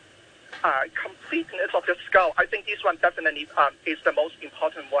completeness of the skull, I think this one definitely is the most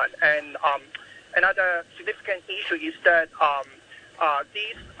important one. And another significant issue is that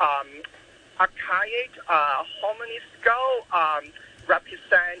these archaic hominid skull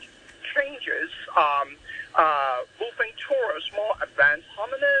represent changes moving towards more advanced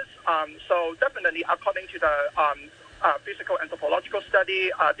hominids. So definitely, according to the physical anthropological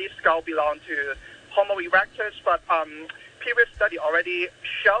study, this skull belonged to Homo erectus, but previous study already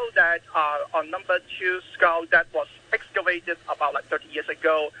showed that on number 2 skull that was excavated about 30 years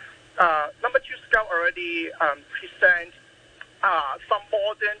ago, number 2 skull already present some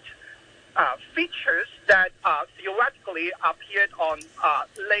modern features that theoretically appeared on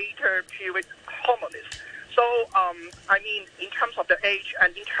later period hominids. So, I mean, in terms of the age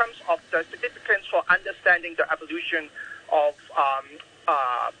and in terms of the significance for understanding the evolution of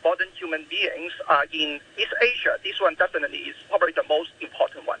modern human beings in East Asia, this one definitely is probably the most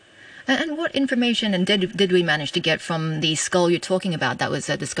important one. And what information did we manage to get from the skull you're talking about that was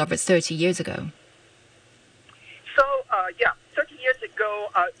discovered 30 years ago? So, 30 years ago,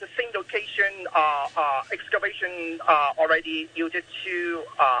 the same location excavation already yielded 2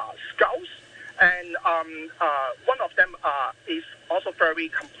 skulls. And one of them is also very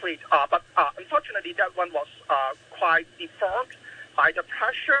complete. But unfortunately, that one was quite deformed by the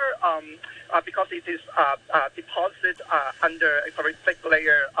pressure because it is deposited under a very thick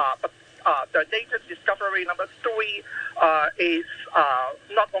layer. But the latest discovery, number 3, is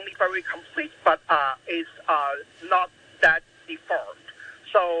not only very complete, but is not that deformed.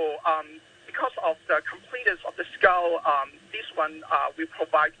 So because of the completeness of the skull, this one will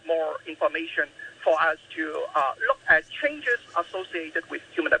provide more information for us to look at changes associated with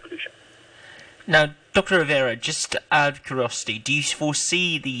human evolution. Now, Dr. Rivera, just out of curiosity, do you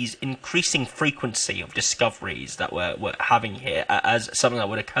foresee these increasing frequency of discoveries that we're having here as something that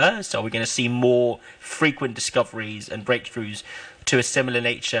would occur? So are we going to see more frequent discoveries and breakthroughs to a similar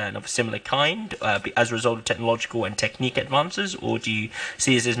nature and of a similar kind as a result of technological and technique advances, or do you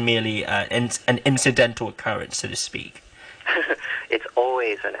see this as merely an incidental occurrence, so to speak? It's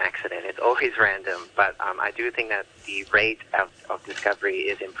always an accident. It's always random. But I do think that the rate of discovery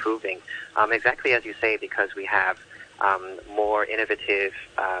is improving, exactly as you say, because we have more innovative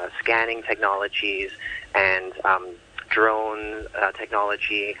scanning technologies and drone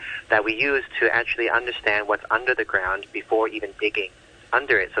technology that we use to actually understand what's under the ground before even digging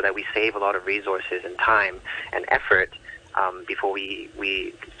under it, so that we save a lot of resources and time and effort before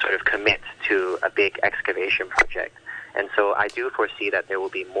we sort of commit to a big excavation project. And so I do foresee that there will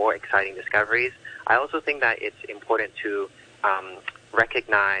be more exciting discoveries. I also think that it's important to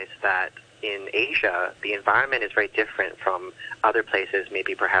recognize that in Asia, the environment is very different from other places,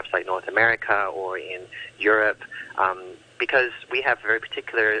 maybe perhaps like North America or in Europe, because we have a very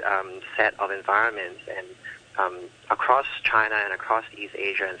particular set of environments. And across China and across East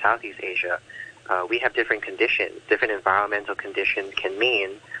Asia and Southeast Asia, we have different conditions. Different environmental conditions can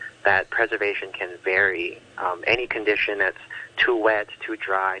mean that preservation can vary. Any condition that's too wet, too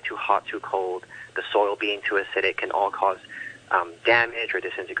dry, too hot, too cold, the soil being too acidic can all cause damage or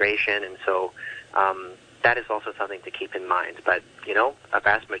disintegration. And so that is also something to keep in mind. But, you know, a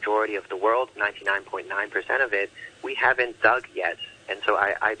vast majority of the world, 99.9% of it, we haven't dug yet. And so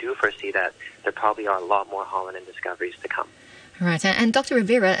I do foresee that there probably are a lot more hominin discoveries to come. Right. And Dr.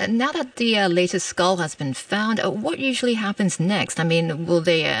 Rivera, now that the latest skull has been found, what usually happens next? I mean, will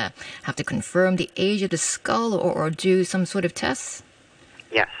they have to confirm the age of the skull or do some sort of tests?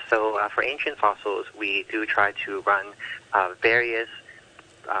 Yes. So for ancient fossils, we do try to run various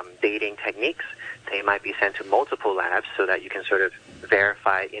dating techniques. They might be sent to multiple labs so that you can sort of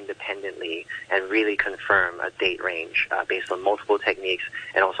verify independently and really confirm a date range based on multiple techniques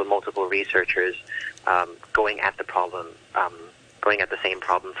and also multiple researchers going at the problem, going at the same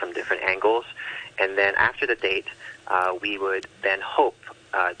problem from different angles. And then after the date, we would then hope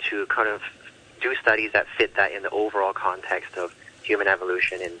to kind of do studies that fit that in the overall context of human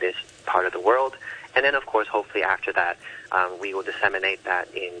evolution in this part of the world. And then, of course, hopefully after that, we will disseminate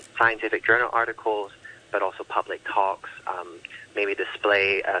that in scientific journal articles, but also public talks, maybe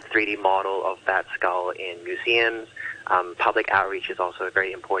display a 3D model of that skull in museums. Public outreach is also a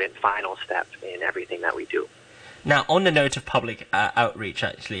very important final step in everything that we do. Now, on the note of public outreach,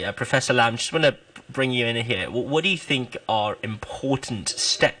 actually, Professor Lam, just want to bring you in here. What do you think are important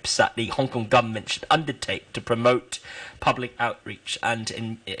steps that the Hong Kong government should undertake to promote public outreach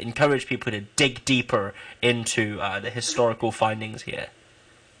and encourage people to dig deeper into the historical findings here?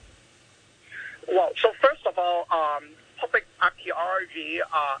 Well, so first of all, public archaeology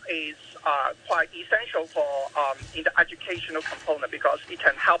is quite essential for in the educational component, because it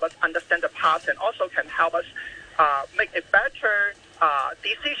can help us understand the past and also can help us make a better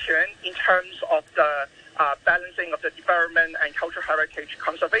decision in terms of the balancing of the development and cultural heritage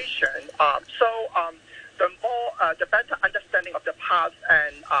conservation. The better understanding of the past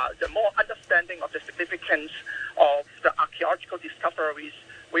and the more understanding of the significance of the archaeological discoveries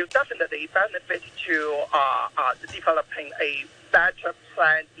will definitely benefit to developing a better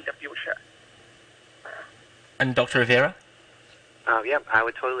plan in the future. And Dr. Rivera? Yeah, I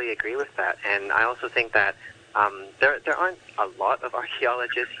would totally agree with that. And I also think that there aren't a lot of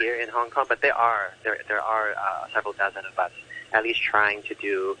archaeologists here in Hong Kong, but there are several dozen of us at least trying to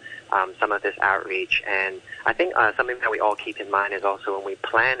do some of this outreach. And I think something that we all keep in mind is also when we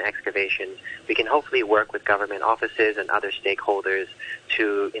plan excavations, we can hopefully work with government offices and other stakeholders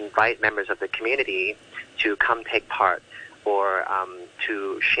to invite members of the community to come take part or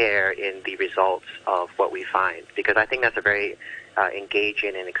to share in the results of what we find. Because I think that's a very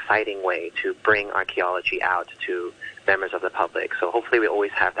engaging and exciting way to bring archaeology out to members of the public. So hopefully we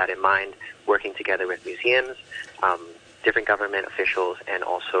always have that in mind, working together with museums, different government officials, and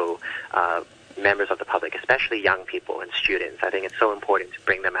also members of the public, especially young people and students. I think it's so important to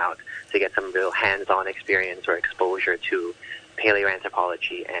bring them out to get some real hands-on experience or exposure to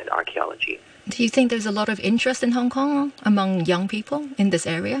paleoanthropology and archaeology. Do you think there's a lot of interest in Hong Kong among young people in this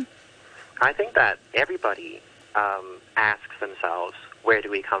area? I think that everybody asks themselves, where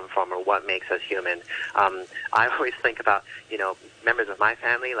do we come from, or what makes us human? I always think about, members of my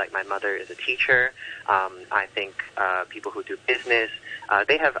family, like my mother is a teacher. I think people who do business,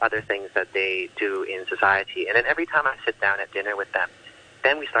 they have other things that they do in society. And then every time I sit down at dinner with them,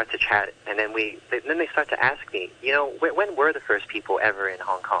 then we start to chat, and then they start to ask me, when were the first people ever in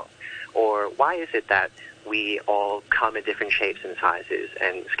Hong Kong? Or why is it that we all come in different shapes and sizes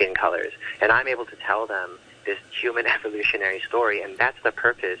and skin colors? And I'm able to tell them this human evolutionary story, and that's the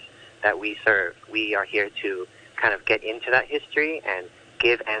purpose that we serve. We are here to kind of get into that history and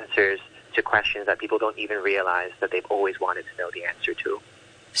give answers to questions that people don't even realize that they've always wanted to know the answer to.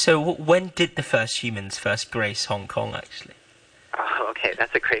 So when did the first humans first grace Hong Kong, actually? Oh, okay,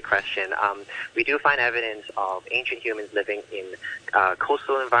 that's a great question. We do find evidence of ancient humans living in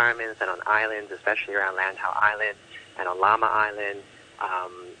coastal environments and on islands, especially around Lantau Island and on Lama Island.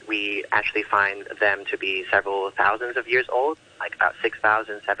 We actually find them to be several thousands of years old, like about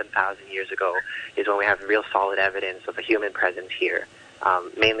 6,000, 7,000 years ago is when we have real solid evidence of a human presence here,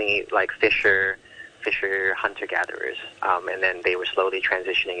 mainly like fisher hunter-gatherers, and then they were slowly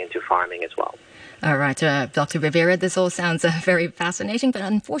transitioning into farming as well. All right, Dr. Rivera, this all sounds very fascinating, but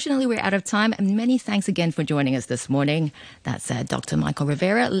unfortunately we're out of time. And many thanks again for joining us this morning. That's Dr. Michael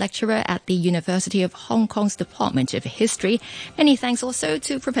Rivera, lecturer at the University of Hong Kong's Department of History. Many thanks also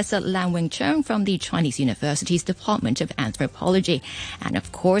to Professor Lam Wing Cheung from the Chinese University's Department of Anthropology. And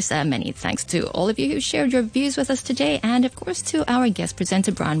of course, many thanks to all of you who shared your views with us today. And of course, to our guest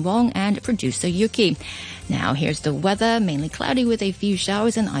presenter, Brian Wong, and producer Yuki. Now, here's the weather. Mainly cloudy with a few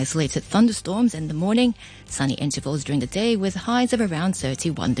showers and isolated thunderstorms in the morning. Sunny intervals during the day with highs of around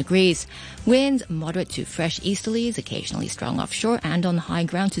 31 degrees. Winds moderate to fresh easterlies, occasionally strong offshore and on high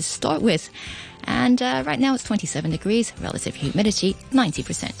ground to start with. And right now it's 27 degrees, relative humidity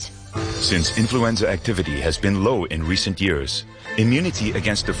 90%. Since influenza activity has been low in recent years, immunity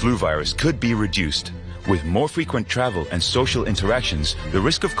against the flu virus could be reduced. With more frequent travel and social interactions, the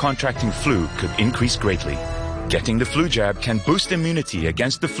risk of contracting flu could increase greatly. Getting the flu jab can boost immunity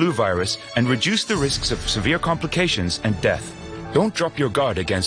against the flu virus and reduce the risks of severe complications and death. Don't drop your guard against